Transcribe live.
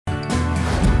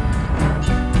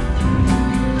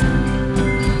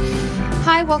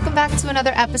Hi, welcome back to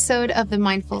another episode of The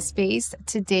Mindful Space.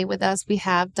 Today with us, we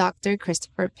have Dr.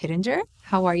 Christopher Pittenger.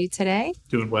 How are you today?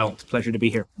 Doing well. It's a pleasure to be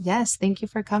here. Yes, thank you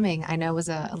for coming. I know it was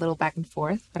a little back and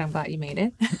forth, but I'm glad you made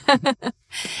it.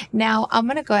 Now, I'm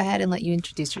going to go ahead and let you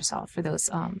introduce yourself for those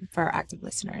for our active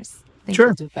listeners. I think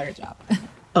you'll do a better job.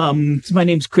 So my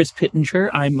name's Chris Pittenger.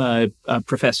 I'm a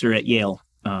professor at Yale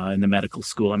in the medical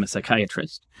school. I'm a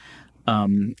psychiatrist.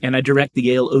 And I direct the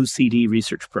Yale OCD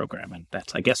research program. And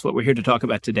that's, I guess, what we're here to talk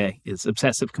about today is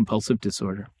obsessive compulsive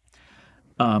disorder.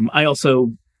 I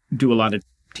also do a lot of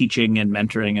teaching and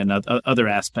mentoring and other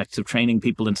aspects of training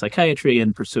people in psychiatry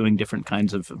and pursuing different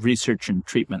kinds of research and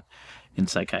treatment in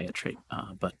psychiatry.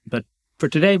 But for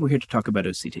today, we're here to talk about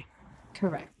OCD.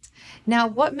 Correct. Now,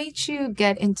 what made you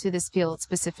get into this field,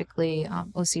 specifically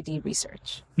OCD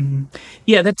research? Mm-hmm.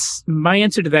 Yeah, that's my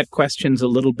answer to that question's a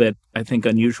little bit, I think,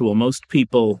 unusual. Most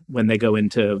people, when they go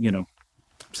into,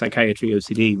 psychiatry,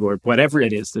 OCD, or whatever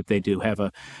it is that they do, have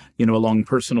a long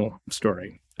personal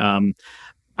story.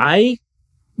 I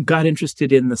got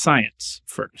interested in the science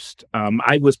first.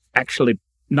 I was actually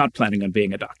not planning on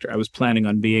being a doctor. I was planning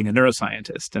on being a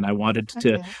neuroscientist, and I wanted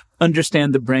to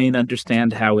understand the brain,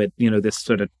 understand how it, this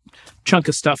sort of chunk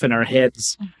of stuff in our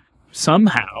heads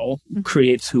somehow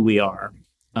creates who we are.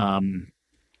 So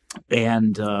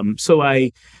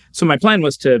my plan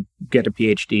was to get a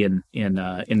PhD in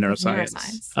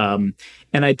neuroscience.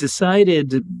 And I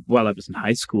decided while I was in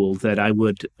high school that I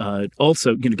would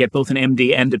also get both an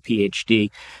MD and a PhD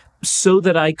so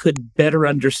that I could better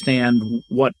understand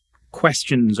what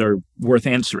questions are worth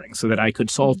answering, so that I could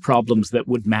solve problems that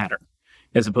would matter,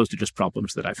 as opposed to just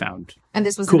problems that I found. And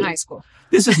this was cool. In high school?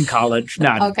 This is in college,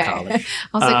 not in college.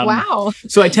 I was like, wow.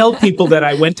 So I tell people that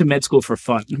I went to med school for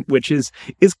fun, which is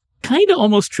kind of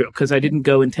almost true, because I didn't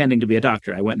go intending to be a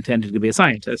doctor. I went intending to be a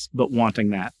scientist, but wanting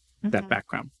that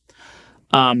background.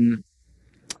 And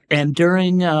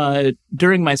during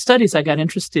my studies, I got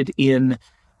interested in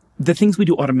the things we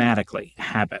do automatically,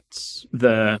 habits.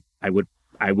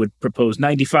 I would propose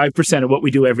 95% of what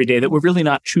we do every day that we're really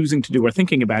not choosing to do or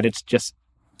thinking about. It's just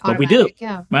what we do,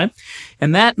 right?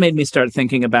 And that made me start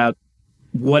thinking about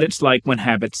what it's like when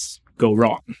habits go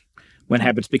wrong, when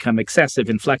habits become excessive,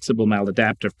 inflexible,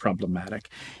 maladaptive, problematic.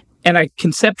 And I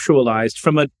conceptualized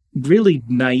from a really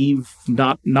naive,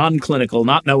 non-clinical,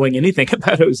 not knowing anything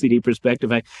about OCD perspective,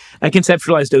 I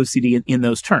conceptualized OCD in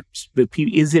those terms.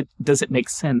 Does it make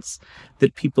sense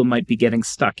that people might be getting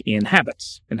stuck in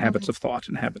habits of thought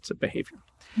and habits of behavior?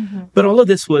 Mm-hmm. But all of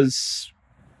this was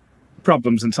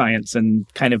problems in science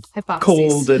and kind of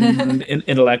cold and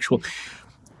intellectual.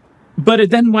 But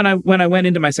then when I went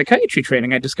into my psychiatry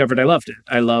training, I discovered I loved it.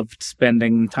 I loved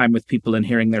spending time with people and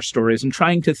hearing their stories and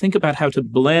trying to think about how to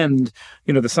blend,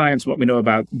 the science, what we know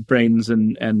about brains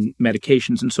and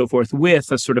medications and so forth,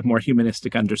 with a sort of more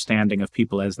humanistic understanding of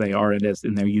people as they are and as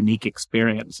in their unique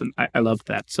experience. And I loved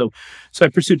that. So I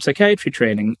pursued psychiatry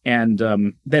training and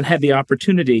then had the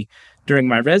opportunity during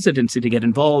my residency to get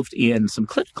involved in some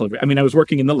clinical. I mean, I was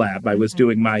working in the lab. I was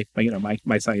doing my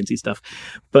sciencey stuff,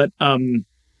 but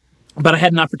I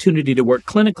had an opportunity to work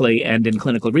clinically and in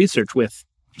clinical research with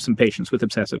some patients with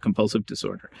obsessive compulsive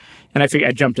disorder. And I figured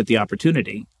I jumped at the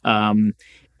opportunity. And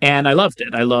I loved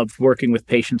it. I loved working with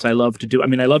patients. I love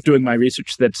doing my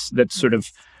research that's sort of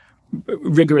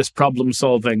rigorous problem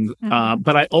solving.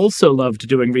 But I also loved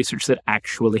doing research that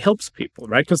actually helps people,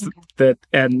 right?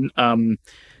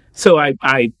 So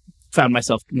I found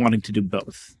myself wanting to do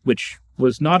both, which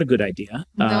was not a good idea.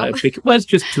 It was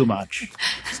just too much.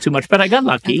 It's too much. But I got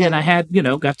lucky, and I had,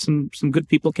 got some good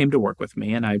people came to work with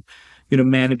me, and I,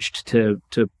 managed to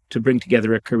bring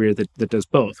together a career that does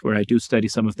both, where I do study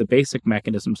some of the basic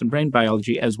mechanisms in brain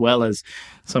biology, as well as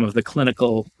some of the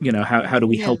clinical, how do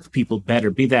we help people better,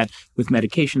 be that with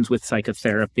medications, with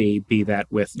psychotherapy, be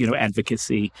that with,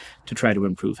 advocacy to try to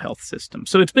improve health systems.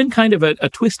 So it's been kind of a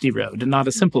twisty road and not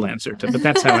a simple answer to, but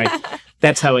that's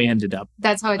how I ended up.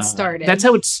 That's how it started. That's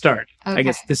how it started. Okay. I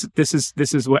guess this is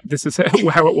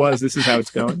how it was. This is how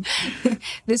it's going.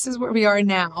 This is where we are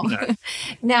now. Right.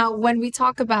 Now, when we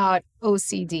talk about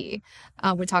OCD,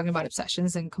 we're talking about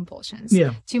obsessions and compulsions.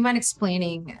 Yeah. Do you mind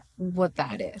explaining what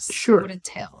that is? Sure. What it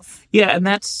entails? Yeah, and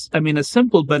that's, a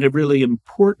simple but a really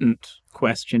important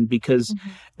question, because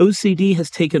OCD has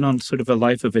taken on sort of a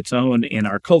life of its own in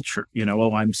our culture.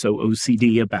 I'm so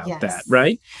OCD about that,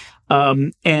 right?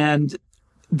 And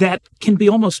that can be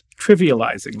almost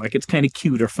trivializing, like it's kind of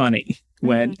cute or funny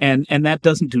when, and that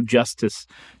doesn't do justice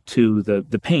to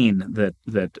the pain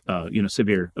that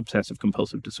severe obsessive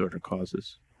compulsive disorder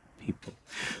causes people.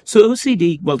 So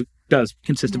OCD, it does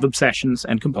consist of obsessions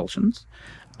and compulsions.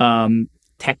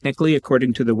 technically,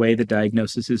 according to the way the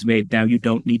diagnosis is made now, you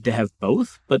don't need to have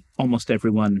both, but almost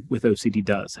everyone with OCD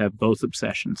does have both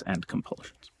obsessions and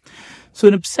compulsions. So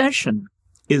an obsession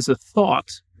is a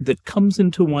thought that comes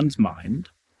into one's mind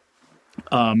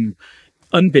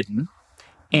unbidden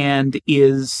and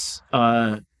is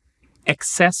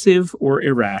excessive or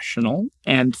irrational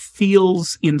and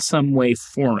feels in some way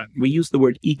foreign. We use the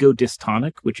word ego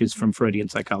dystonic, which is from Freudian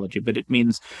psychology, but it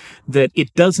means that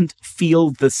it doesn't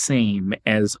feel the same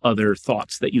as other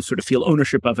thoughts that you sort of feel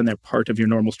ownership of and they're part of your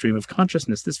normal stream of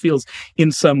consciousness. This feels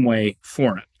in some way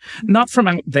foreign. Not from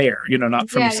out there, not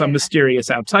from some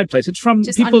mysterious outside place. It's from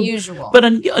just people, unusual. But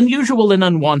unusual and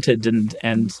unwanted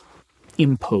and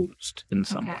imposed in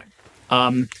some way.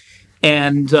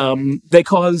 And they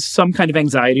cause some kind of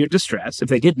anxiety or distress. If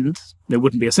they didn't, there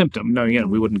wouldn't be a symptom. No,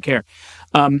 we wouldn't care.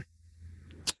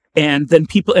 And then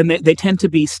people, and they tend to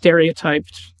be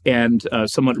stereotyped and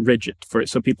somewhat rigid for it.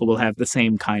 So people will have the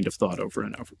same kind of thought over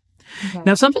and over. Okay.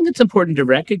 Now, something that's important to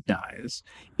recognize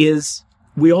is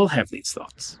we all have these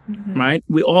thoughts, right?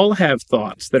 We all have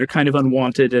thoughts that are kind of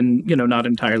unwanted and, not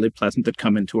entirely pleasant that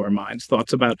come into our minds.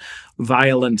 Thoughts about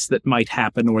violence that might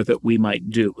happen or that we might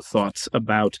do. Thoughts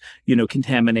about,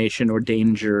 contamination or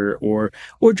danger or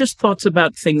just thoughts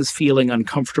about things feeling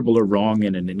uncomfortable or wrong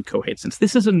in an inchoate sense.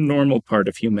 This is a normal part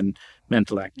of human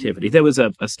mental activity. There was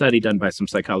a study done by some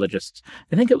psychologists,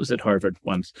 I think it was at Harvard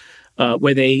once,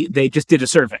 where they just did a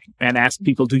survey and asked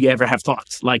people, do you ever have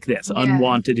thoughts like this?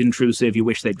 Unwanted, intrusive, you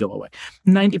wish they'd go away.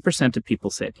 90% of people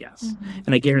said yes.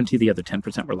 And I guarantee the other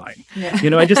 10% were lying. Yeah.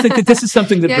 I just think that this is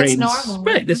something that brains... It's normal.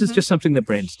 Right, this is just something that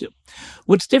brains do.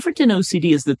 What's different in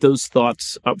OCD is that those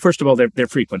thoughts, first of all, they're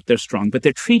frequent, they're strong, but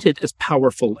they're treated as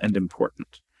powerful and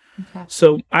important. Okay.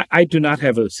 So I do not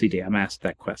have OCD. I'm asked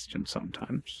that question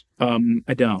sometimes.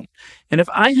 I don't. And if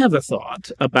I have a thought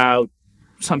about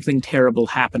something terrible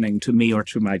happening to me or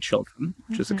to my children,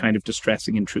 which is a kind of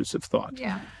distressing, intrusive thought,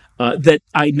 that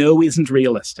I know isn't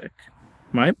realistic,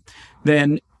 right?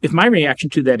 Then if my reaction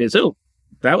to that is, oh,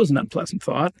 that was an unpleasant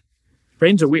thought,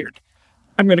 brains are weird,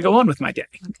 I'm going to go on with my day,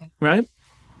 right?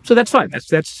 So that's fine.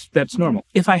 That's normal.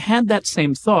 If I had that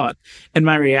same thought and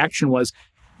my reaction was,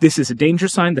 this is a danger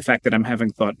sign. The fact that I'm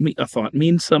having a thought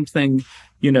means something,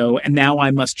 and now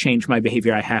I must change my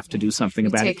behavior. I have to do something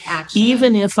about it. Action.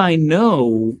 Even if I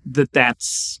know that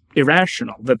that's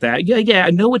irrational, I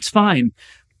know it's fine.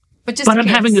 But I'm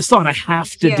having this thought. I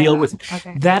have to deal with it.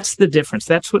 Okay. That's the difference.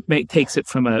 That's what takes it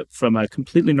from a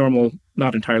completely normal,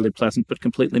 not entirely pleasant, but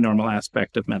completely normal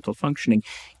aspect of mental functioning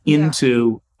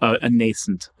into a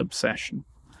nascent obsession.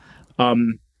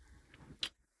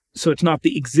 So it's not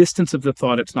the existence of the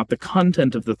thought, it's not the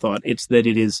content of the thought, it's that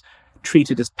it is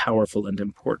treated as powerful and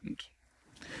important.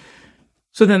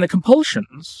 So then the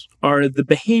compulsions are the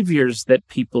behaviors that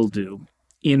people do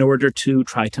in order to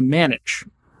try to manage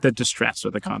the distress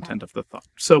or the content of the thought.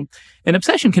 So an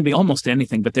obsession can be almost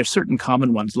anything, but there's certain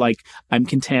common ones like I'm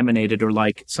contaminated or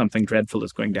like something dreadful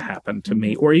is going to happen to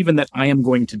me, or even that I am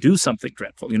going to do something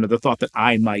dreadful. The thought that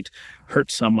I might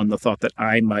hurt someone, the thought that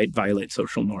I might violate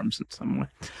social norms in some way.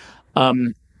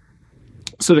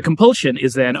 So the compulsion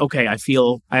is then, okay, I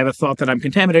have a thought that I'm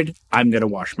contaminated, I'm going to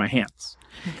wash my hands.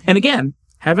 Okay. And again,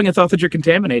 having a thought that you're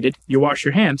contaminated, you wash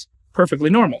your hands, perfectly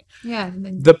normal. Yeah.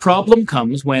 The problem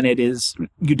comes when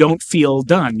you don't feel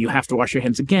done. You have to wash your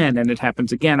hands again, and it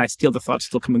happens again. The thought's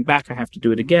still coming back. I have to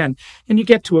do it again. And you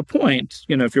get to a point,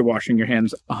 if you're washing your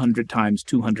hands 100 times,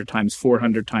 200 times,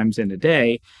 400 times in a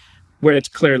day, where it's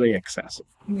clearly excessive.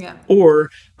 Yeah. Or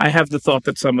I have the thought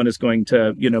that someone is going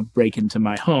to, break into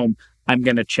my home. I'm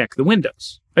going to check the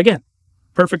windows. Again,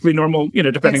 perfectly normal,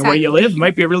 depending on where you live,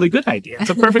 might be a really good idea. It's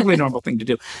a perfectly normal thing to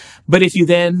do. But if you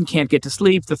then can't get to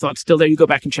sleep, the thought's still there, you go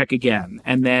back and check again.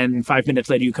 And then 5 minutes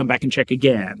later, you come back and check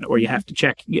again, or you have to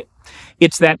check.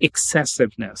 It's that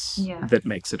excessiveness that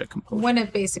makes it a compulsion. When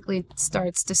it basically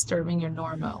starts disturbing your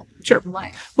normal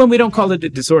life. Well, we don't call it a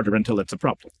disorder until it's a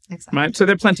problem. Exactly. Right? So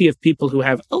there are plenty of people who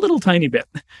have a little tiny bit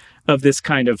of this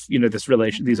kind of, this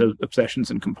relation, these obsessions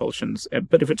and compulsions.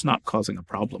 But if it's not causing a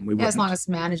problem, we wouldn't. As long as it's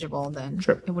manageable, then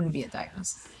it wouldn't be a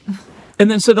diagnosis. And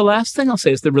then, so the last thing I'll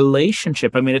say is the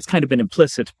relationship. I mean, it's kind of been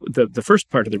implicit. The first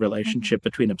part of the relationship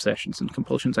between obsessions and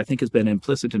compulsions, I think, has been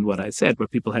implicit in what I said, where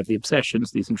people have the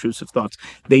obsessions, these intrusive thoughts.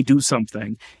 They do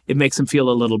something. It makes them feel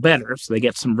a little better, so they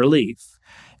get some relief.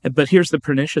 But here's the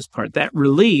pernicious part. That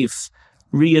relief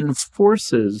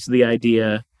reinforces the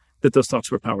idea that those thoughts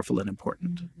were powerful and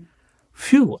important. Mm-hmm.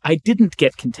 Phew, I didn't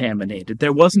get contaminated.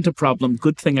 There wasn't a problem.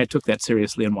 Good thing I took that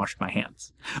seriously and washed my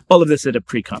hands. All of this at a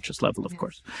preconscious level, of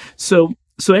course. So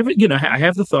I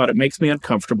have the thought, it makes me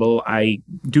uncomfortable. I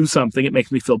do something, it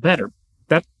makes me feel better.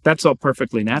 That's all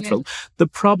perfectly natural. Yeah. The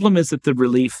problem is that the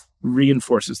relief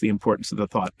reinforces the importance of the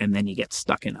thought, and then you get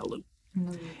stuck in a loop.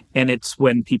 And it's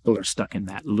when people are stuck in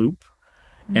that loop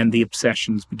and the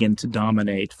obsessions begin to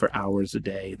dominate for hours a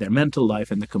day, their mental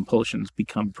life and the compulsions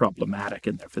become problematic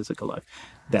in their physical life.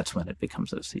 That's when it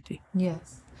becomes OCD.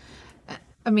 Yes.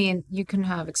 I mean, you can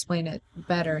have explained it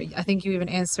better. I think you even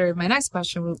answered my next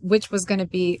question, which was going to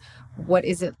be, what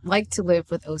is it like to live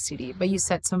with OCD? But you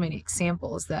said so many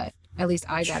examples that at least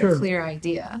I got a clear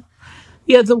idea.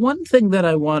 Yeah, the one thing that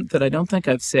I want that I don't think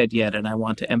I've said yet and I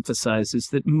want to emphasize is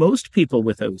that most people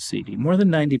with OCD, more than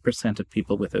 90% of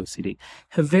people with OCD,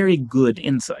 have very good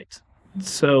insight.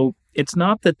 So it's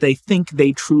not that they think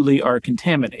they truly are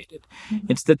contaminated.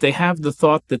 It's that they have the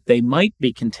thought that they might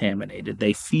be contaminated.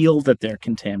 They feel that they're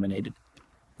contaminated.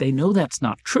 They know that's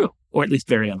not true, or at least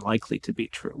very unlikely to be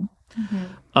true.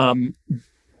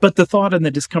 But the thought and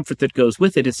the discomfort that goes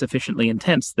with it is sufficiently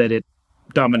intense that it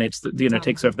dominates,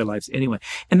 takes over their lives anyway.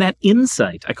 And that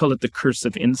insight, I call it the curse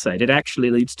of insight. It actually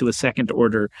leads to a second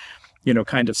order,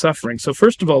 kind of suffering. So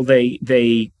first of all,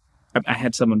 I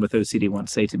had someone with OCD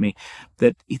once say to me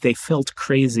that they felt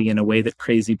crazy in a way that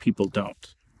crazy people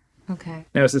don't. Okay.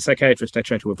 Now, as a psychiatrist, I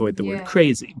try to avoid the word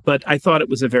crazy, but I thought it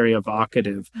was a very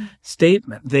evocative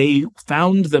statement. They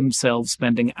found themselves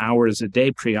spending hours a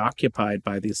day preoccupied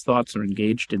by these thoughts or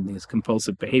engaged in these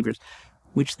compulsive behaviors,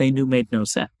 which they knew made no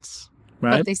sense.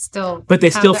 Right? But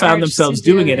they still found themselves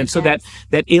doing it. And so that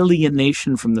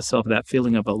alienation from the self, that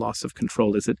feeling of a loss of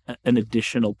control is an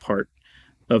additional part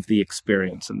of the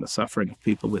experience and the suffering of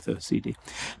people with OCD. And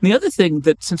the other thing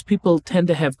that since people tend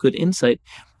to have good insight,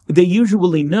 they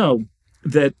usually know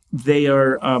that they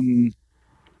are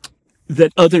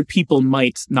that other people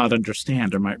might not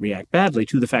understand or might react badly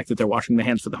to the fact that they're washing their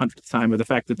hands for the 100th time, or the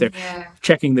fact that they're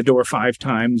checking the door 5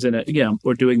 times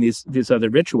or doing these other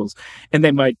rituals, and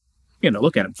they might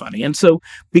look at them funny. And so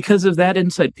because of that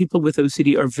insight, people with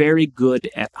OCD are very good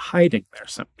at hiding their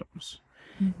symptoms,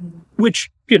 which,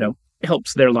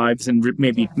 helps their lives and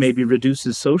maybe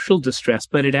reduces social distress.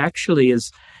 But it actually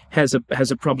has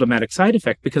a problematic side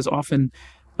effect because often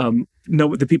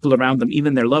the people around them,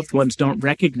 even their loved ones, don't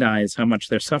recognize how much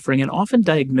they're suffering. And often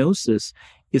diagnosis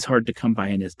is hard to come by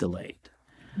and is delayed.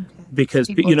 Because,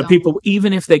 people,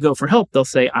 even if they go for help, they'll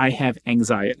say, I have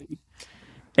anxiety.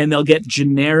 And they'll get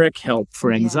generic help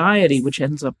for anxiety, which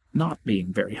ends up not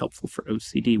being very helpful for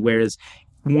OCD. Whereas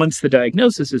once the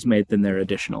diagnosis is made, then there are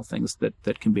additional things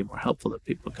that can be more helpful that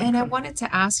people can. And I wanted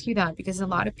to ask you that because a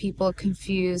lot of people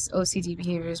confuse OCD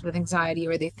behaviors with anxiety,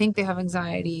 or they think they have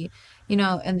anxiety,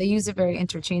 and they use it very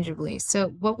interchangeably. So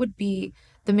what would be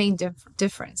the main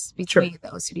difference between the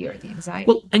OCD or the anxiety?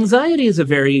 Well, anxiety is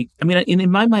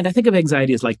in my mind, I think of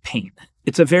anxiety as like pain.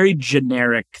 It's a very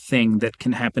generic thing that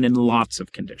can happen in lots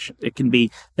of conditions. It can be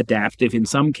adaptive in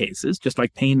some cases, just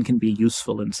like pain can be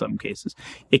useful in some cases.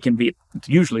 It's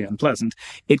usually unpleasant.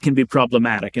 It can be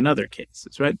problematic in other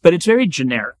cases, right? But it's very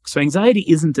generic. So anxiety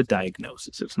isn't a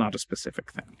diagnosis. It's not a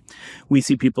specific thing. We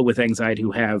see people with anxiety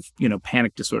who have,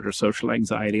 panic disorder, social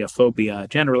anxiety, a phobia,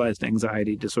 generalized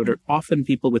anxiety disorder. Often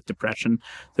people with depression,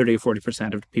 30 or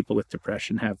 40% of people with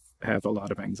depression have a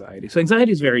lot of anxiety. So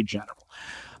anxiety is very general.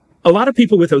 A lot of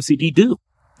people with OCD do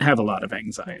have a lot of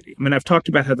anxiety. I've talked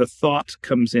about how the thought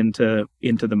comes into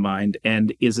the mind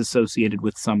and is associated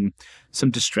with some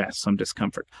distress, some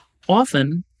discomfort.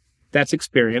 Often, that's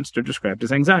experienced or described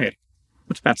as anxiety.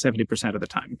 It's about 70% of the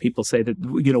time. People say that,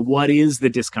 what is the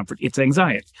discomfort? It's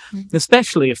anxiety,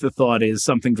 especially if the thought is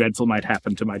something dreadful might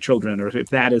happen to my children, or if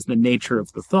that is the nature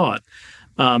of the thought.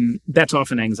 That's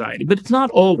often anxiety, but it's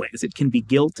not always. It can be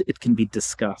guilt. It can be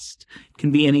disgust. It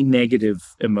can be any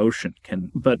negative emotion.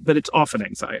 But it's often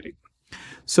anxiety.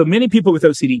 So many people with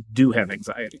OCD do have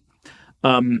anxiety.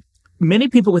 Many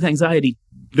people with anxiety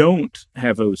don't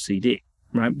have OCD,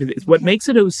 right? What makes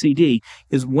it OCD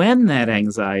is when that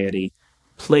anxiety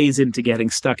plays into getting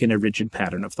stuck in a rigid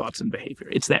pattern of thoughts and behavior.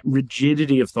 It's that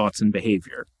rigidity of thoughts and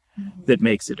behavior that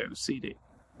makes it OCD.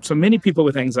 So many people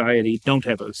with anxiety don't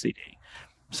have OCD.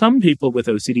 Some people with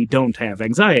OCD don't have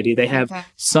anxiety. They have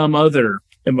some other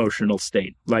emotional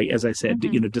state, like, as I said,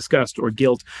 disgust or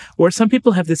guilt. Or some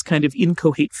people have this kind of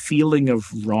inchoate feeling of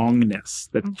wrongness,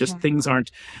 that just things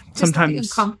aren't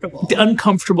sometimes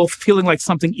uncomfortable, feeling like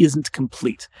something isn't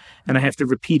complete. And I have to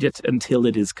repeat it until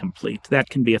it is complete. That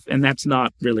can be, and that's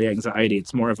not really anxiety.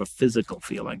 It's more of a physical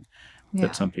feeling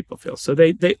that some people feel. So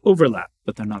they overlap,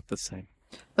 but they're not the same.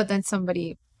 But then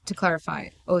to clarify,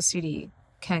 OCD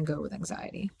can go with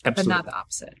anxiety, Absolutely. But not the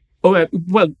opposite. Oh,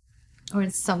 well. Or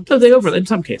in some cases. No, they overlap in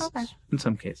some cases. Okay. In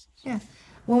some cases. Yeah.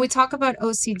 When we talk about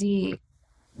OCD,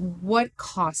 what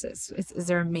causes? Is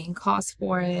there a main cause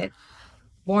for it?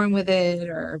 born with it,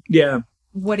 or Yeah.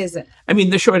 what is it? I mean,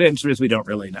 the short answer is we don't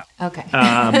really know. Okay.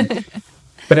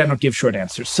 But I don't give short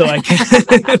answers, so I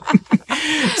can.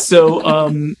 So,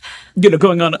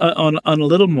 going on a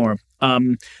little more,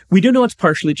 we do know it's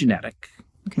partially genetic.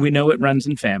 Okay. We know it runs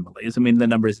in families. I mean, the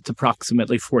number is it's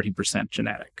approximately 40%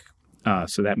 genetic.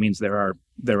 So that means there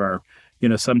are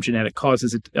some genetic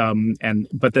causes,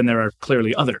 but then there are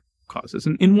clearly other causes.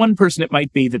 And in one person, it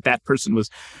might be that person was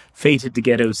fated to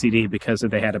get OCD because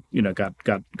they had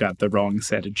got the wrong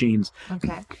set of genes.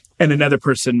 Okay. And another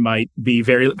person might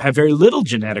have very little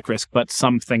genetic risk, but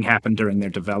something happened during their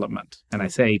development. And I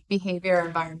say behavior,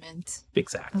 environment.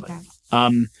 Exactly.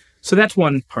 Okay. So that's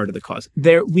one part of the cause.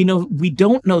 We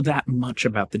don't know that much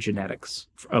about the genetics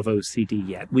of OCD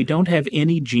yet. We don't have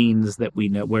any genes that we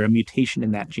know where a mutation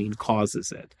in that gene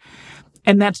causes it.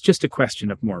 And that's just a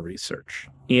question of more research.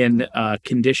 In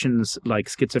conditions like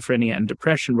schizophrenia and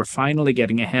depression, we're finally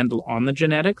getting a handle on the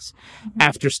genetics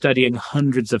after studying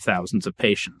hundreds of thousands of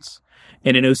patients.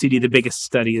 And in OCD, the biggest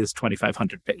study is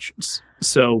 2,500 patients.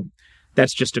 So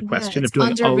that's just a question of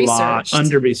doing a lot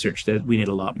under-researched. We need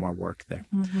a lot more work there.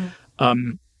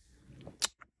 Mm-hmm.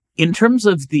 In terms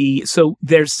of so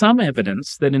there's some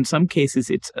evidence that in some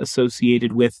cases it's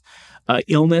associated with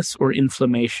illness or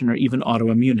inflammation or even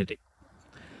autoimmunity.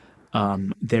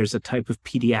 There's a type of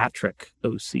pediatric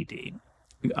OCD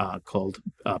called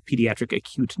pediatric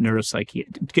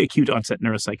acute onset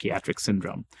neuropsychiatric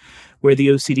syndrome, where the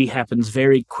OCD happens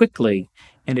very quickly,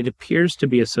 and it appears to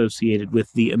be associated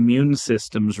with the immune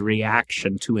system's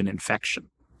reaction to an infection.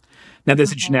 Now,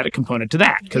 there's a genetic component to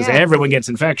that because everyone gets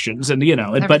infections, and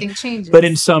everything changes. But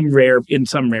in some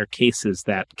rare cases,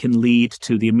 that can lead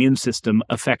to the immune system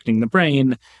affecting the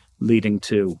brain, leading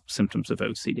to symptoms of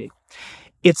OCD.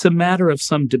 It's a matter of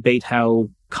some debate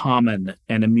how common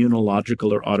an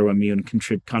immunological or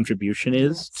autoimmune contribution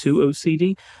is to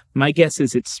OCD. My guess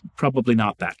is it's probably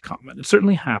not that common. It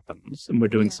certainly happens, and we're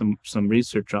doing some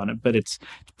research on it, but it's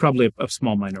probably a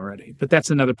small minority. But that's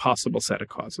another possible set of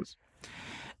causes.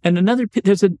 And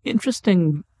there's an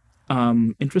interesting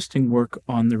work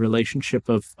on the relationship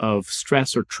of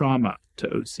stress or trauma to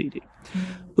OCD.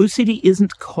 OCD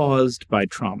isn't caused by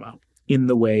trauma in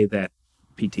the way that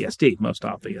PTSD, most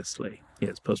obviously,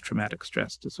 is post-traumatic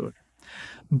stress disorder.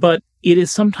 But it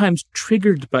is sometimes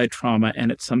triggered by trauma,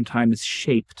 and it's sometimes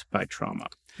shaped by trauma.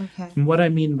 Okay. And what I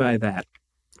mean by that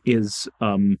is,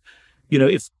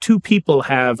 if two people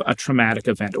have a traumatic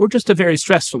event or just a very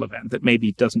stressful event that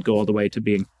maybe doesn't go all the way to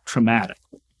being traumatic,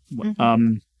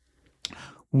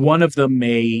 one of them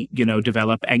may,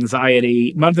 develop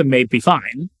anxiety. One of them may be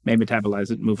fine, may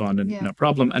metabolize it and move on and no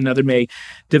problem. Another may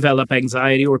develop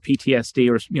anxiety or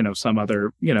PTSD or, some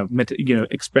other,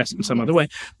 express it in some other way.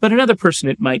 But another person,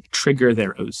 it might trigger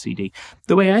their OCD.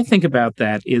 The way I think about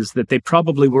that is that they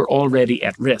probably were already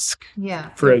at risk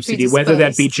for OCD, whether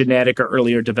that be genetic or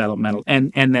earlier developmental.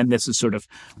 And then this is sort of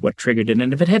what triggered it.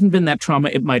 And if it hadn't been that trauma,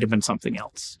 it might have been something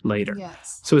else later.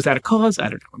 Yes. So is that a cause? I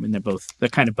don't know. I mean, they're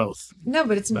kind of both. No,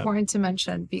 but it's important to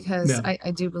mention because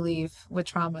I do believe with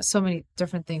trauma, so many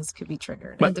different things could be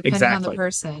triggered. And depending on the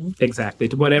person. Exactly.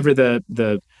 Whatever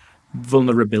the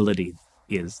vulnerability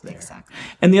is there. Exactly.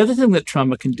 And the other thing that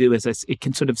trauma can do is it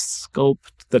can sort of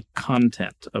sculpt the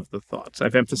content of the thoughts.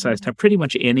 I've emphasized how pretty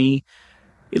much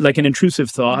like an intrusive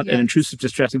thought, an intrusive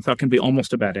distressing thought can be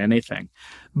almost about anything.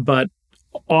 But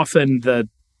often the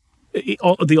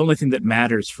only thing that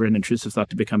matters for an intrusive thought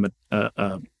to become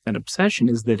an obsession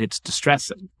is that it's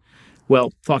distressing.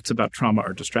 Well, thoughts about trauma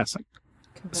are distressing.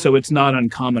 Correct. So it's not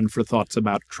uncommon for thoughts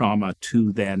about trauma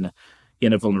to then,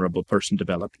 in a vulnerable person,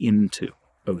 develop into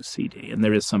OCD. And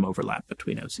there is some overlap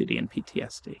between OCD and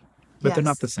PTSD. But they're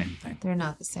not the same thing. They're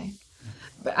not the same.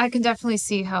 But I can definitely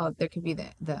see how there could be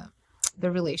the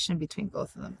relation between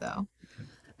both of them, though.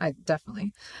 I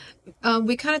definitely.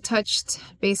 We kind of touched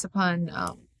base upon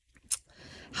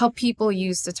how people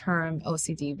use the term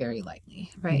OCD very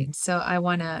lightly, right? Mm-hmm. So I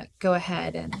want to go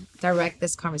ahead and direct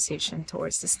this conversation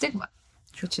towards the stigma,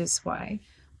 which is why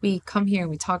we come here and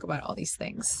we talk about all these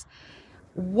things.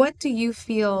 What do you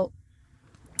feel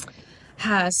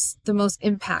has the most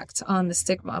impact on the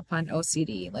stigma upon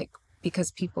OCD? Like,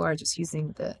 because people are just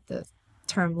using the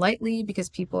term lightly, because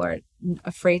people are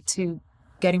afraid to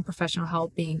getting professional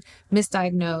help, being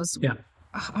misdiagnosed. Yeah.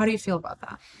 How do you feel about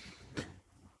that?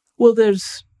 Well,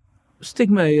 there's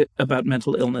stigma about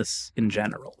mental illness in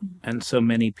general. And so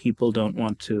many people don't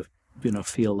want to,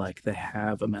 feel like they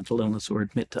have a mental illness or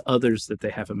admit to others that they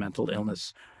have a mental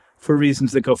illness for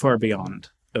reasons that go far beyond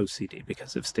OCD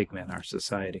because of stigma in our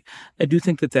society. I do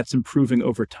think that that's improving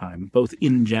over time, both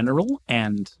in general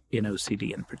and in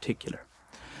OCD in particular.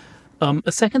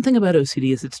 A second thing about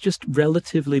OCD is it's just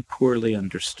relatively poorly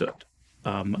understood.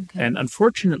 Okay. And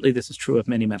unfortunately, this is true of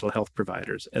many mental health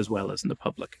providers as well as in the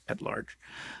public at large.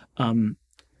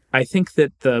 I think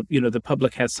that the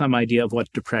public has some idea of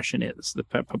what depression is. The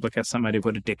public has some idea of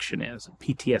what addiction is,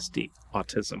 PTSD,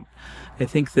 autism. I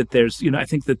think that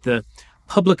the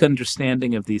public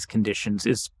understanding of these conditions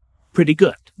is pretty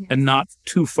good and not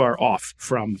too far off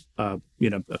from a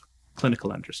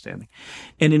clinical understanding.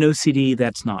 And in OCD,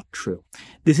 that's not true.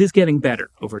 This is getting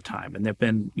better over time, and there have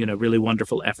been really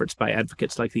wonderful efforts by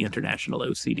advocates like the International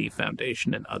OCD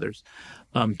Foundation and others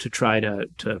to try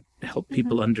to help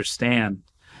people understand.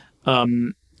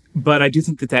 But I do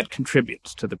think that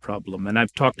contributes to the problem. And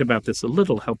I've talked about this a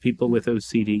little, how people with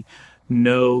OCD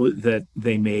know that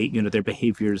they may, their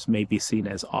behaviors may be seen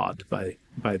as odd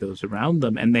by those around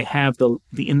them. And they have the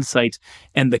insight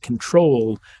and the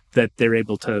control that they're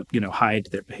able to, hide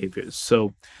their behaviors.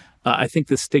 So I think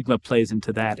the stigma plays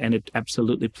into that, and it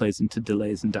absolutely plays into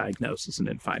delays in diagnosis and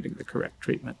in finding the correct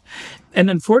treatment. And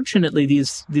unfortunately,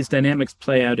 these dynamics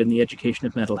play out in the education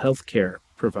of mental health care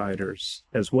providers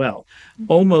as well.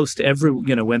 Almost every,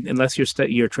 unless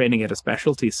you're training at a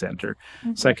specialty center,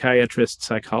 psychiatrists,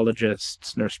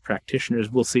 psychologists, nurse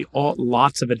practitioners will see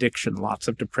lots of addiction, lots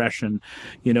of depression,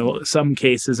 some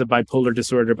cases of bipolar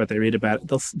disorder, but they read about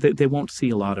it. They won't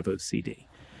see a lot of OCD,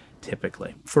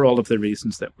 typically, for all of the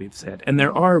reasons that we've said. And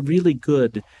there are really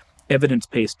good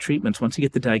evidence-based treatments. Once you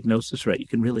get the diagnosis right, you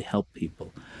can really help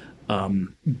people.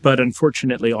 But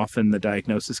unfortunately, often the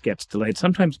diagnosis gets delayed,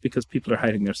 sometimes because people are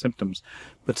hiding their symptoms,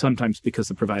 but sometimes because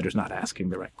the provider's not asking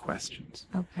the right questions.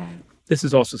 Okay. This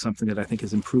is also something that I think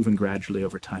is improving gradually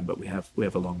over time, but we have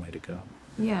a long way to go.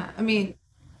 Yeah, I mean,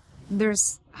 there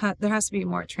has to be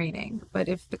more training, but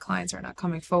if the clients are not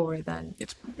coming forward, then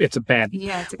it's a bad.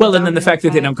 Yeah. Well, and then the fact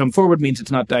that they don't come forward means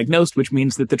it's not diagnosed, which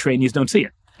means that the trainees don't see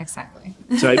it. Exactly.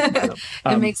 So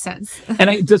it makes sense.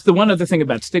 And just the one other thing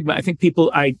about stigma, I think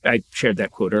people, I shared that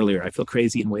quote earlier, I feel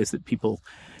crazy in ways that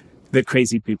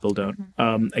crazy people don't.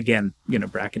 Again,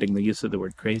 bracketing the use of the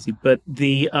word crazy. But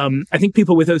I think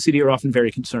people with OCD are often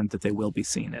very concerned that they will be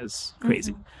seen as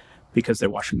crazy because they're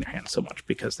washing their hands so much,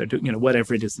 because they're doing,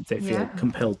 whatever it is that they feel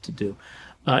compelled to do.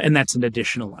 And that's an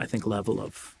additional, I think, level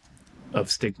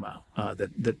of stigma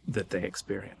that they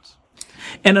experience.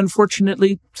 And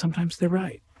unfortunately, sometimes they're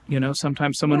right.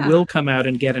 Sometimes someone will come out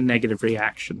and get a negative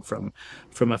reaction from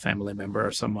a family member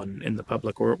or someone in the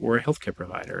public or a healthcare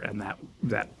provider, and that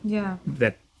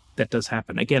does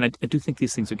happen. Again, I do think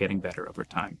these things are getting better over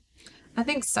time. I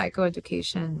think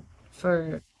psychoeducation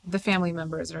for the family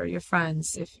members or your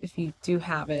friends, if you do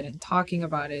have it, and talking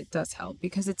about it does help,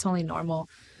 because it's only normal.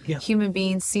 Yeah. Human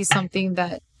beings see something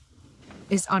that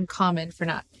is uncommon for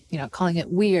not calling it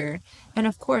weird, and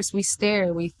of course we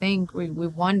stare, we think, we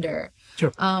wonder.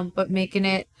 Sure. But making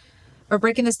it, or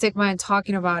breaking the stigma and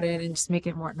talking about it and just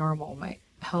making it more normal might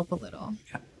help a little.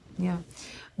 Yeah.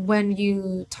 When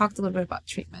you talked a little bit about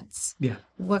treatments,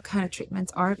 what kind of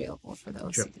treatments are available for the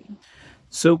OCD? Sure.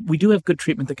 So we do have good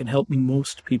treatment that can help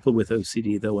most people with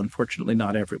OCD, though unfortunately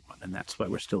not everyone, and that's why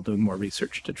we're still doing more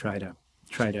research to try to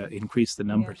increase the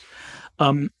numbers.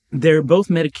 There are both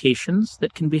medications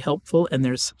that can be helpful, and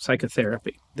there's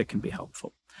psychotherapy that can be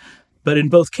helpful. But in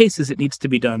both cases, it needs to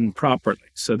be done properly.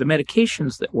 So the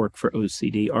medications that work for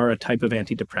OCD are a type of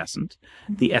antidepressant,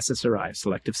 the SSRI,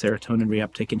 selective serotonin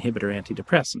reuptake inhibitor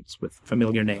antidepressants, with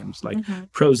familiar names like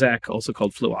Prozac, also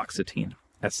called fluoxetine,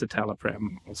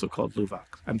 escitalopram, also called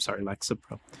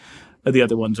Lexapro. The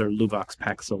other ones are Luvox,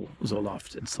 Paxil,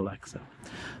 Zoloft, and Celexa.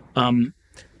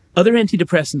 Other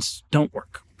antidepressants don't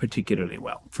work particularly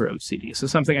well for OCD. So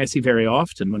something I see very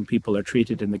often when people are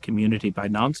treated in the community by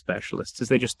non-specialists is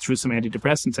they just threw some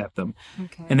antidepressants at them,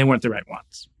 and they weren't the right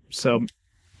ones. So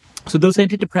those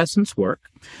antidepressants work.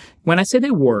 When I say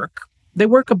they work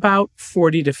about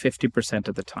 40 to 50%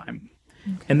 of the time.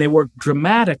 And they work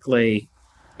dramatically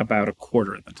about a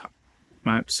quarter of the time.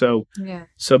 Right? So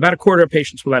about a quarter of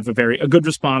patients will have a good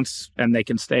response, and they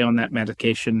can stay on that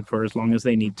medication for as long as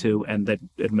they need to, and that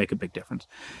it'll make a big difference.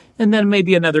 And then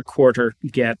maybe another quarter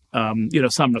get,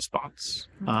 some response.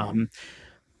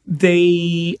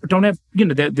 They don't have,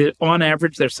 on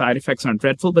average, their side effects aren't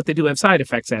dreadful, but they do have side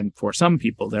effects, and for some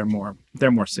people, they're more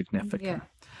significant.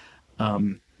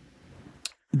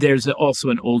 There's also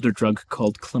an older drug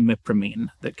called clomipramine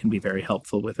that can be very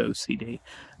helpful with OCD,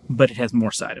 but it has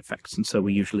more side effects, and so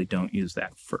we usually don't use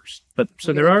that first. But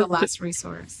so there are the last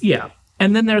resource. Yeah,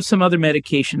 and then there are some other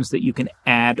medications that you can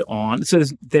add on. So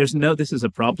this is a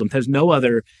problem. There's no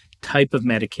other type of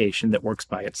medication that works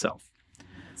by itself.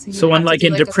 you'd So have to unlike do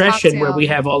in like a depression, where we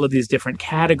cocktail. have all of these different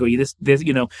categories, this,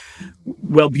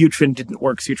 Wellbutrin didn't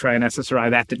work, so you try an SSRI.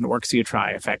 That didn't work, so you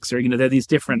try effects. Or, there are these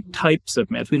different types of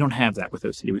meds. We don't have that with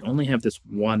OCD. We only have this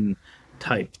one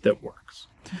type that works.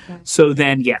 Okay. So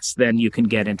then, yes, then you can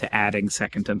get into adding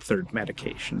second and third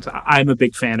medications. I'm a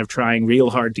big fan of trying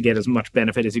real hard to get as much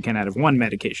benefit as you can out of one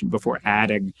medication before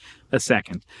adding a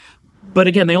second. But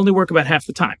again, they only work about half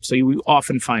the time. So we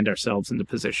often find ourselves in the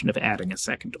position of adding a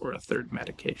second or a third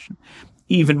medication.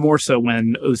 Even more so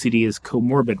when OCD is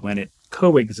comorbid, when it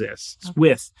coexists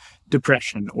with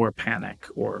depression or panic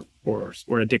or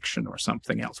addiction or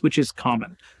something else, which is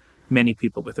common. Many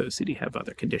people with OCD have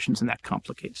other conditions, and that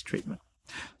complicates treatment.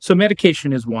 So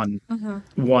medication is one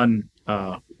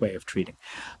way of treating.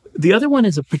 The other one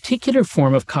is a particular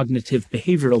form of cognitive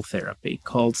behavioral therapy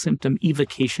called symptom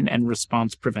evocation and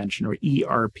response prevention, or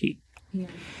ERP. Yeah.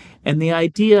 And the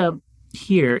idea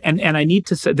here, and I need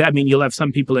to say that, I mean, you'll have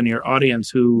some people in your audience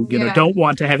who, don't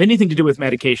want to have anything to do with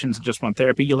medications and just want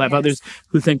therapy. You'll have others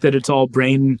who think that it's all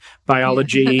brain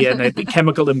biology and a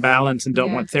chemical imbalance and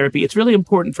don't want therapy. It's really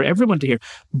important for everyone to hear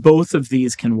both of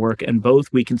these can work, and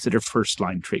both we consider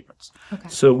first-line treatments. Okay.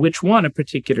 So which one a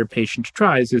particular patient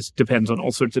tries depends on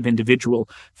all sorts of individual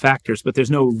factors, but there's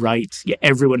no right. Yeah,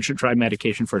 everyone should try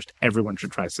medication first. Everyone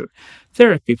should try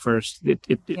therapy first.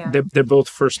 They're both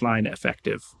first-line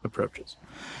effective approaches.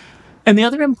 And the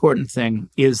other important thing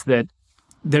is that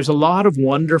there's a lot of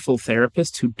wonderful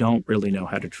therapists who don't really know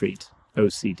how to treat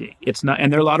OCD.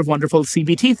 And there are a lot of wonderful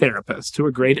CBT therapists who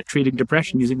are great at treating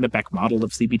depression using the Beck model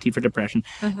of CBT for depression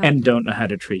and don't know how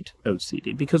to treat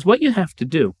OCD. Because what you have to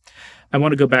do, I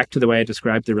want to go back to the way I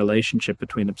described the relationship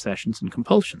between obsessions and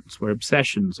compulsions, where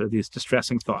obsessions are these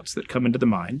distressing thoughts that come into the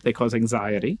mind. They cause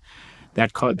anxiety.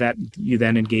 That you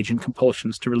then engage in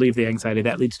compulsions to relieve the anxiety.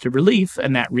 That leads to relief,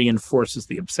 and that reinforces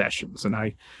the obsessions. And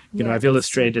I've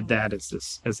illustrated that as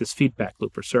this feedback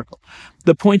loop or circle.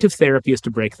 The point of therapy is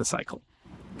to break the cycle.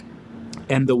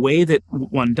 And the way that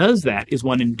one does that is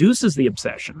one induces the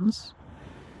obsessions,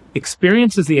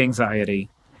 experiences the anxiety,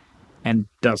 and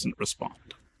doesn't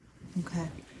respond. Okay.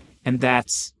 And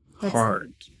that's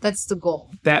hard. That's the goal.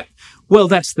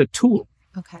 That's the tool.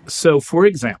 Okay. So, for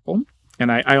example,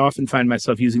 and I often find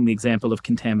myself using the example of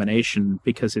contamination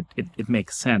because it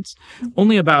makes sense.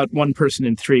 Only about 1 person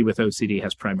in 3 with OCD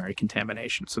has primary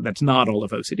contamination. So that's not all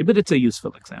of OCD, but it's a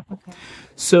useful example. Okay.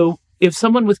 So if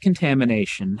someone with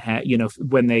contamination,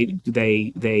 when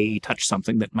they touch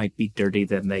something that might be dirty,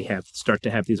 then they start to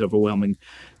have these overwhelming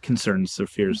concerns or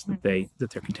fears that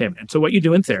they're contaminated. So what you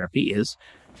do in therapy is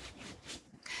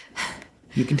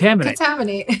you contaminate.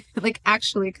 Contaminate, like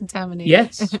actually contaminate.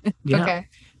 Yes. Yeah. Okay.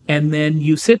 And then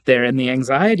you sit there and the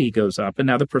anxiety goes up, and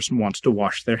now the person wants to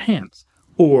wash their hands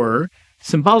or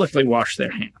symbolically wash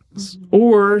their hands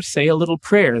or say a little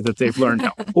prayer that they've learned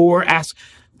or ask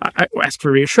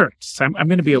for reassurance. I'm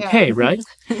going to be okay, right?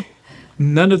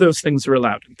 None of those things are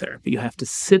allowed in therapy. You have to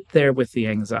sit there with the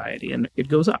anxiety, and it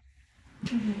goes up.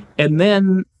 And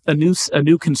then a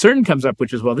new concern comes up,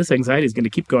 which is, well, this anxiety is going to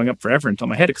keep going up forever until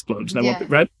my head explodes, and I won't be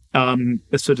right.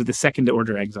 Sort of the second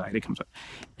order anxiety comes up,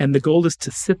 and the goal is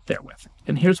to sit there with it.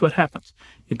 And here's what happens: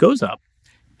 it goes up,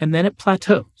 and then it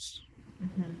plateaus,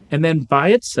 and then by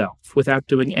itself, without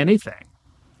doing anything,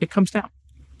 it comes down.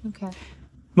 Okay.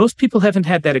 Most people haven't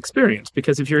had that experience,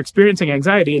 because if you're experiencing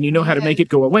anxiety and you know how to make it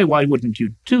go away, why wouldn't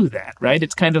you do that, right?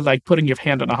 It's kind of like putting your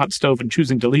hand on a hot stove and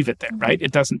choosing to leave it there, right?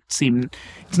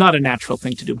 It's not a natural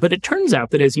thing to do. But it turns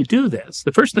out that as you do this,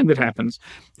 the first thing that happens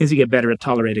is you get better at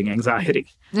tolerating anxiety,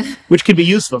 which can be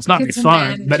useful. It's not always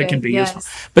fun, but it can be useful.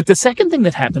 But the second thing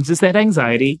that happens is that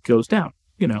anxiety goes down.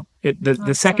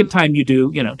 The second time you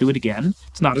do it again,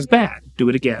 it's not as bad. Do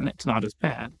it again, it's not as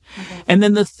bad. Okay. And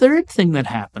then the third thing that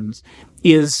happens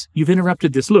is you've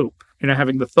interrupted this loop. You're not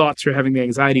having the thoughts, you're having the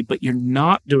anxiety, but you're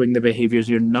not doing the behaviors,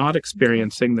 you're not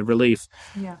experiencing the relief.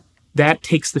 Yeah. That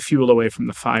takes the fuel away from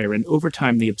the fire. And over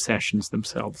time, the obsessions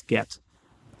themselves get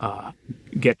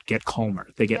calmer.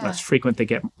 They get less frequent, they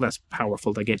get less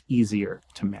powerful, they get easier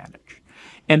to manage.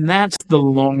 And that's the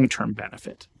long-term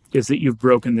benefit, is that you've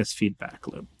broken this feedback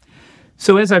loop.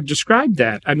 So as I've described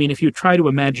that, I mean, if you try to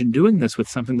imagine doing this with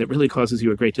something that really causes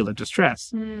you a great deal of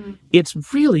distress, it's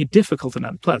really difficult and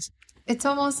unpleasant. It's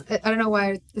almost, I don't know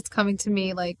why it's coming to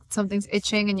me like something's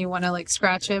itching and you want to like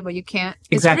scratch it, but you can't.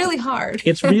 Exactly. It's really hard.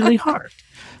 It's really hard.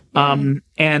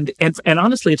 And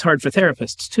honestly, it's hard for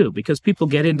therapists too, because people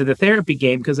get into the therapy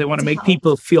game because they want to make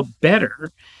people feel better.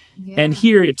 Yeah. And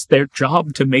here it's their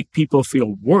job to make people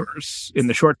feel worse in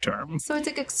the short term. So it's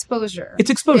like exposure. It's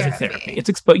exposure therapy. It's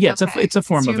a form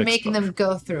of exposure. You're making them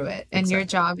go through it, and your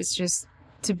job is just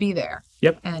to be there.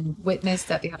 Yep. and witness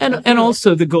that they have to And go and through it.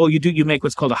 also the goal you make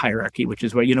what's called a hierarchy, which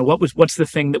is where what's the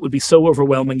thing that would be so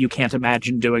overwhelming you can't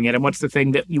imagine doing it, and what's the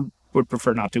thing that you would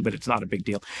prefer not to, but it's not a big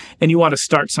deal, and you want to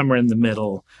start somewhere in the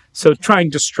middle. So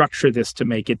trying to structure this to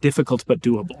make it difficult but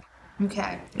doable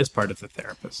Okay. is part of the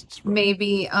therapist's role.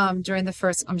 Maybe during the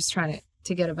first, I'm just trying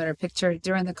to get a better picture.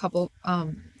 During the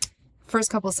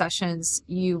first couple sessions,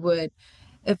 you would,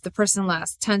 if the person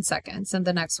lasts 10 seconds and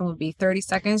the next one would be 30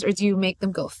 seconds, or do you make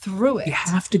them go through it? You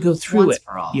have to go through Once it.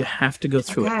 for all. You have to go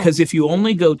through it. Okay. Because if you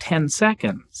only go 10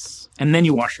 seconds and then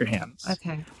you wash your hands,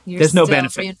 Okay. You're there's no still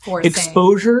benefit. reinforcing.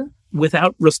 Exposure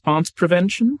without response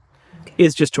prevention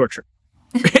is just torture.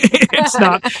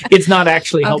 It's not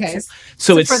actually helpful. Okay.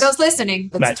 So For those listening,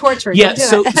 that's right. torture. Yeah.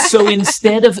 Don't do it. So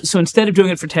instead of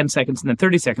doing it for 10 seconds and then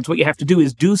 30 seconds, what you have to do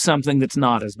is do something that's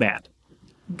not as bad.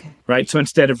 Okay. Right. So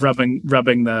instead of rubbing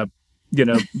the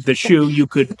shoe, you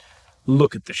could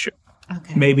look at the shoe.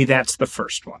 Okay. Maybe that's the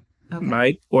first one. Okay.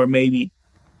 Right. Or maybe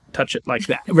touch it like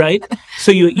that. Right.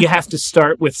 So you have to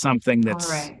start with something that's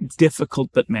right.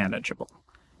 difficult but manageable,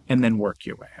 and then work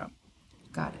your way up.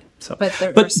 Got it. So, But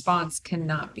the response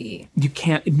cannot be you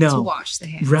can't to wash the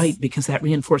hands. right, because that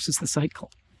reinforces the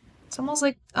cycle. It's almost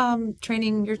like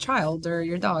training your child or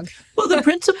your dog. Well, the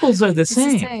principles are the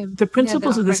same. same. The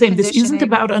principles Yeah, are the the same. This isn't conditioning.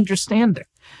 about understanding.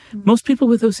 Most people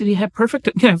with OCD have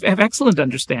have excellent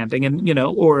understanding, and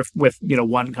or if with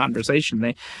one conversation,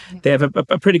 they have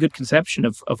a pretty good conception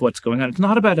of what's going on. It's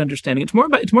not about understanding. It's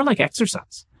more like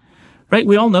exercise. Right?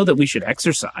 We all know that we should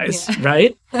exercise,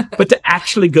 right? But to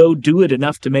actually go do it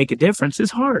enough to make a difference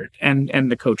is hard, and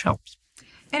the coach helps.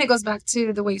 And it goes back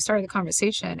to the way you started the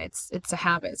conversation. It's a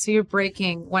habit. So you're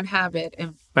breaking one habit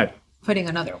and Right. putting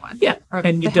another one. Yeah. Or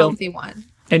And you the don't- healthy one.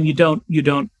 And you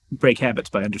don't break habits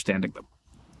by understanding them.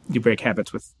 You break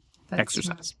habits with That's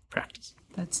exercise, practice.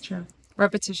 That's true.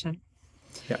 Repetition.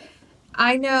 Yeah.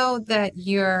 I know that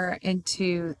you're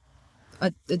into,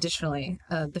 additionally,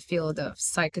 the field of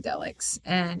psychedelics.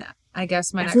 And I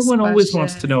guess my Everyone next always question,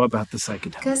 wants to know about the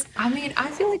psychedelics. Because, I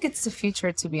feel like it's the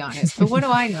future, to be honest. But what do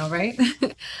I know, right?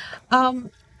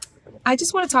 I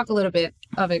just want to talk a little bit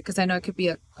of it because I know it could be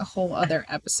a whole other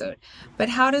episode. But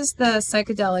how does the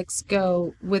psychedelics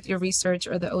go with your research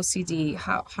or the OCD?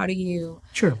 How do you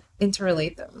Sure.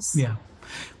 interrelate those? Yeah.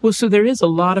 Well, so there is a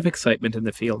lot of excitement in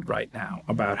the field right now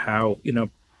about how,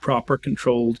 proper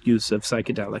controlled use of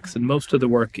psychedelics. And most of the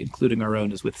work, including our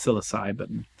own, is with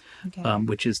psilocybin, Okay.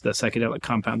 which is the psychedelic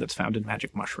compound that's found in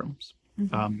magic mushrooms.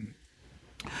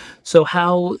 So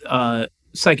how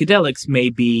psychedelics may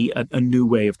be a new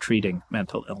way of treating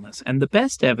mental illness. And the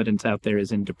best evidence out there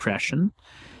is in depression.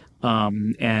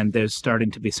 And there's starting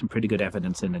to be some pretty good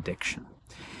evidence in addiction.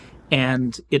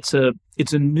 And it's a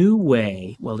new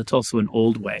way. Well, it's also an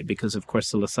old way because, of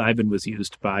course, psilocybin was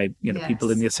used by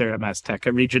people in the Sierra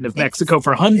Mazteca region of Mexico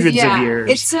for hundreds of years.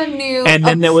 It's a new, and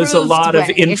then there was a lot of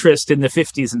way. interest in the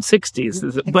 50s and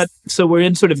 60s. But so we're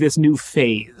in sort of this new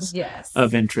phase Yes.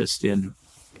 of interest in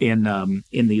the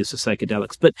use of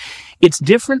psychedelics. But it's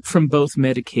different from both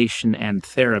medication and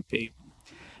therapy.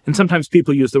 And sometimes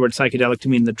people use the word psychedelic to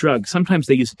mean the drug. Sometimes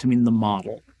they use it to mean the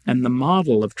model. And the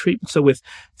model of treatment. So with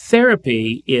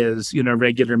therapy is,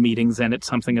 regular meetings, and it's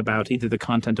something about either the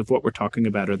content of what we're talking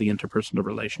about or the interpersonal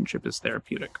relationship is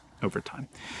therapeutic over time.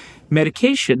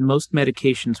 Medication, most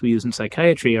medications we use in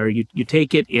psychiatry are you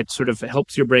take it, it sort of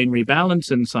helps your brain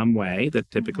rebalance in some way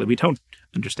that typically we don't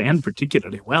understand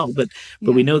particularly well, but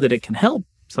we know that it can help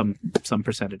some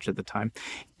percentage of the time.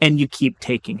 And you keep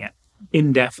taking it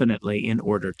indefinitely in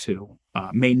order to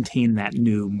maintain that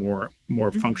new, more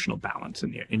functional balance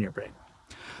in your brain.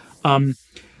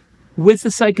 With the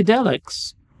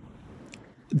psychedelics,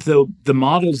 the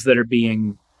models that are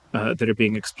being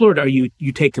explored are you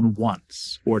take them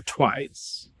once or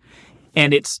twice,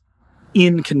 and it's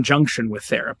in conjunction with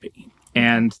therapy.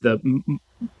 And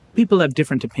people have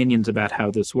different opinions about how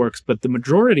this works, but the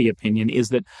majority opinion is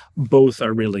that both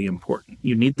are really important.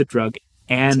 You need the drug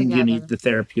and you need the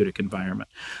therapeutic environment.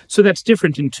 So that's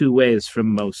different in two ways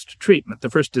from most treatment. The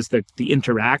first is the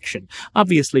interaction.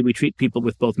 Obviously, we treat people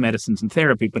with both medicines and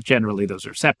therapy, but generally those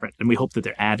are separate, and we hope that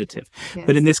they're additive. Yes.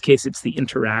 But in this case, it's the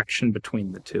interaction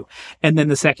between the two. And then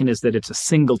the second is that it's a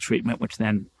single treatment, which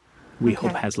then we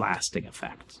hope has lasting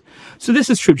effects. So this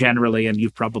is true generally, and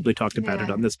you've probably talked about it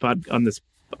on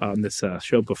this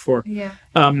show before. Yeah.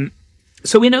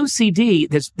 So in OCD,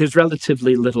 there's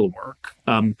relatively little work,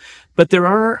 but there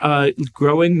are a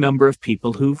growing number of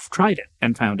people who've tried it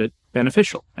and found it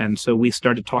beneficial. And so we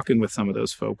started talking with some of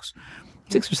those folks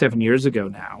 6 or 7 years ago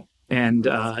now, and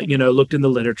looked in the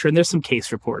literature, and there's some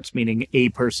case reports, meaning a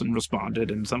person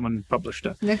responded and someone published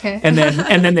it. Okay. And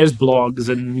then there's blogs,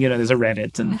 and there's a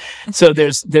Reddit, and so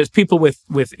there's people with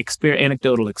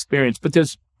anecdotal experience, but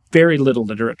there's very little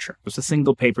literature. There's a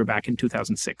single paper back in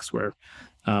 2006 where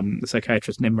the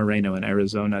psychiatrist named Moreno in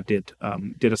Arizona did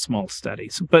a small study,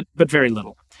 but very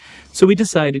little. So we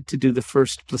decided to do the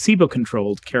first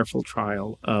placebo-controlled, careful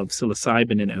trial of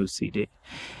psilocybin in OCD.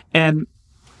 And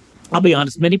I'll be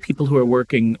honest, many people who are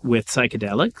working with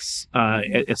psychedelics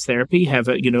as therapy have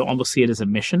almost see it as a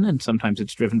mission, and sometimes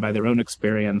it's driven by their own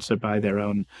experience or by their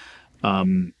own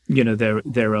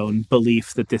their own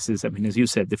belief that this is, as you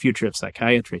said, the future of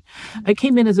psychiatry. I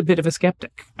came in as a bit of a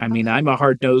skeptic. I'm a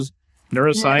hard-nosed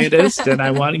neuroscientist, and I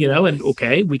want, and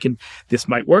okay, this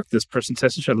might work. This person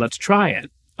says it should, let's try it.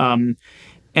 And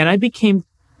I became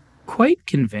quite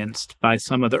convinced by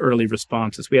some of the early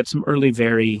responses. We had some early,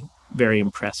 very, very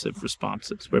impressive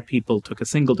responses where people took a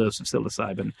single dose of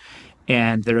psilocybin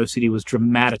and their OCD was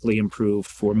dramatically improved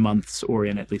for months, or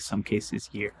in at least some cases,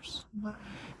 years. Wow.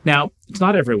 Now, it's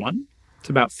not everyone. It's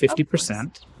about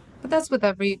 50%. But that's with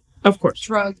every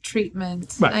drug,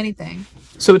 treatment, right. Anything.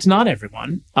 So it's not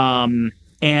everyone.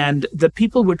 And the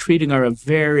people we're treating are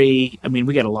we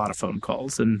get a lot of phone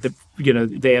calls, and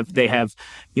they have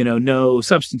no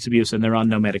substance abuse, and they're on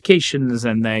no medications,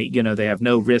 and they have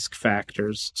no risk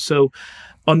factors. So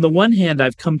on the one hand,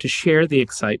 I've come to share the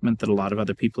excitement that a lot of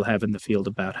other people have in the field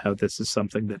about how this is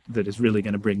something that is really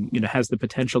going to bring, has the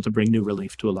potential to bring new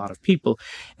relief to a lot of people.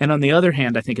 And on the other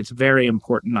hand, I think it's very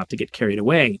important not to get carried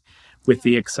away with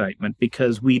the excitement,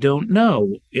 because we don't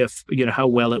know if, how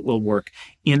well it will work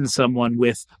in someone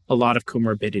with a lot of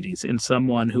comorbidities, in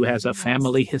someone who has a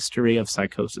family history of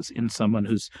psychosis, in someone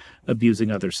who's abusing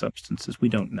other substances. We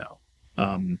don't know.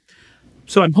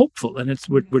 So I'm hopeful, and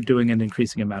we're doing an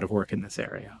increasing amount of work in this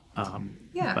area.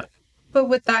 But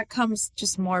with that comes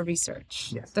just more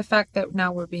research. Yes. The fact that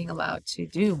now we're being allowed to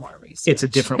do more research. It's a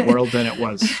different world than it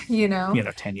was,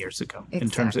 10 years ago. Exactly. In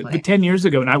terms of 10 years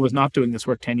ago, and I was not doing this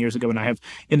work 10 years ago, and I have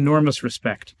enormous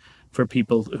respect for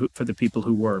the people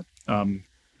who were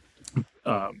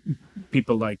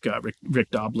people like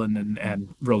Rick Doblin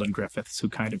and Roland Griffiths, who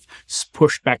kind of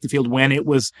pushed back the field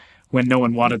when no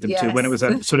one wanted them to, when it was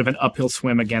a sort of an uphill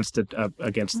swim against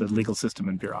the legal system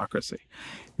and bureaucracy.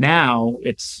 Now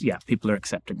people are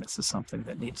accepting this as something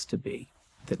that needs to be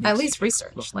at least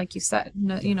research, like you said.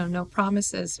 No, no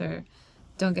promises, or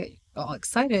don't get all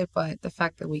excited, but the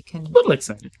fact that we can a little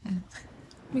excited.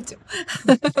 Me too.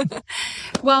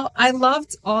 Well, I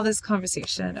loved all this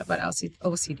conversation about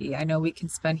OCD. I know we can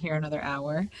spend here another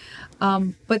hour.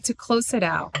 But to close it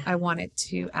out, I wanted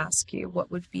to ask you,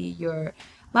 what would be your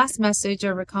last message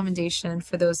or recommendation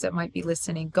for those that might be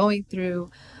listening, going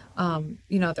through,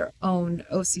 their own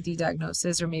OCD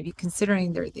diagnosis, or maybe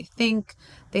considering they think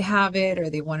they have it, or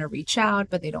they want to reach out,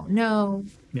 but they don't know.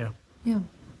 Yeah.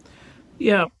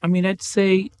 Yeah, I'd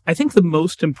say, I think the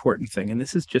most important thing, and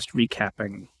this is just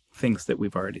recapping things that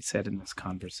we've already said in this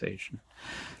conversation,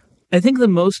 I think the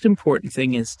most important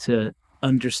thing is to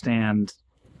understand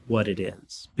what it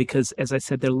is. Because, as I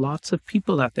said, there are lots of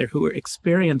people out there who are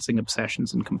experiencing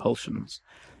obsessions and compulsions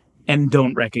and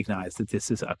don't recognize that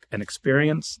this is an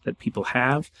experience that people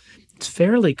have. It's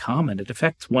fairly common. It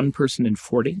affects one person in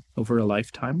 40 over a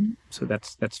lifetime, so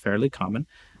that's fairly common.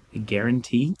 I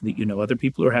guarantee that other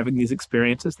people are having these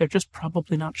experiences. They're just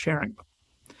probably not sharing them.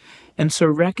 And so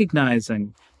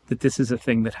recognizing that this is a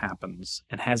thing that happens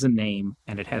and has a name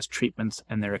and it has treatments,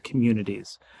 and there are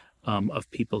communities of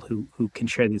people who can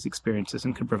share these experiences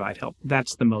and can provide help.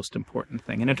 That's the most important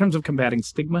thing. And in terms of combating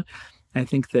stigma, I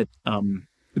think that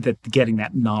that getting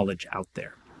that knowledge out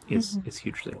there is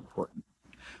hugely important.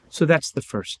 So that's the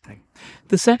first thing.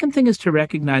 The second thing is to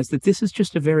recognize that this is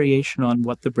just a variation on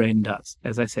what the brain does.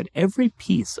 As I said, every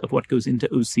piece of what goes into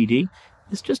OCD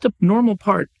is just a normal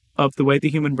part of the way the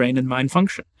human brain and mind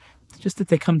function. It's just that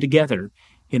they come together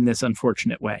in this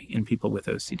unfortunate way in people with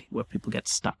OCD, where people get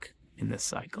stuck in this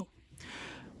cycle.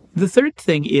 The third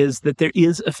thing is that there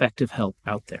is effective help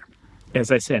out there. As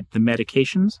I said, the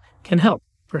medications can help,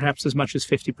 perhaps as much as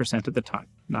 50% of the time.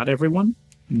 Not everyone,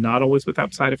 not always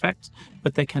without side effects,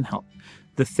 but they can help.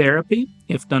 The therapy,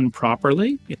 if done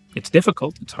properly, it's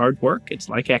difficult, it's hard work, it's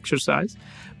like exercise,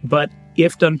 but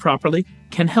if done properly,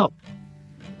 can help.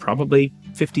 Probably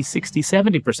 50, 60,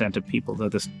 70% of people, though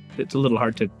it's a little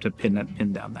hard to pin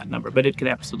down that number, but it can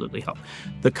absolutely help.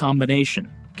 The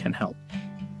combination can help.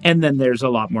 And then there's a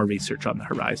lot more research on the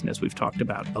horizon, as we've talked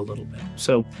about a little bit.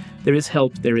 So there is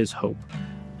help, there is hope.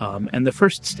 And the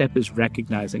first step is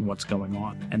recognizing what's going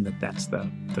on and that's the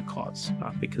cause,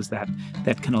 because that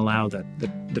can allow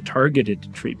the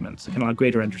targeted treatments, it can allow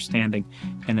greater understanding,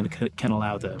 and it can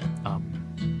allow the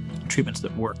treatments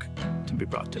that work to be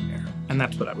brought to bear. And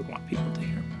that's what I would want people to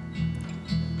hear.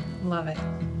 Love it.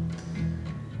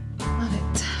 Love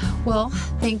it. Well,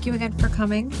 thank you again for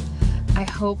coming. I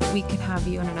hope we can have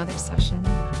you in another session.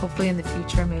 Hopefully in the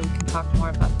future, maybe we can talk more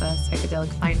about the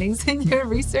psychedelic findings in your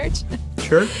research.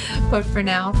 Sure. But for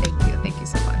now, thank you. Thank you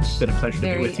so much. It's been a pleasure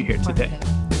to be with you here today.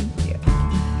 Thank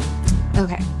you.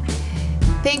 Okay.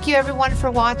 Thank you, everyone,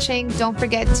 for watching. Don't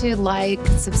forget to like,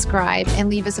 subscribe, and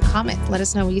leave us a comment. Let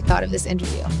us know what you thought of this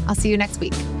interview. I'll see you next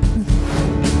week.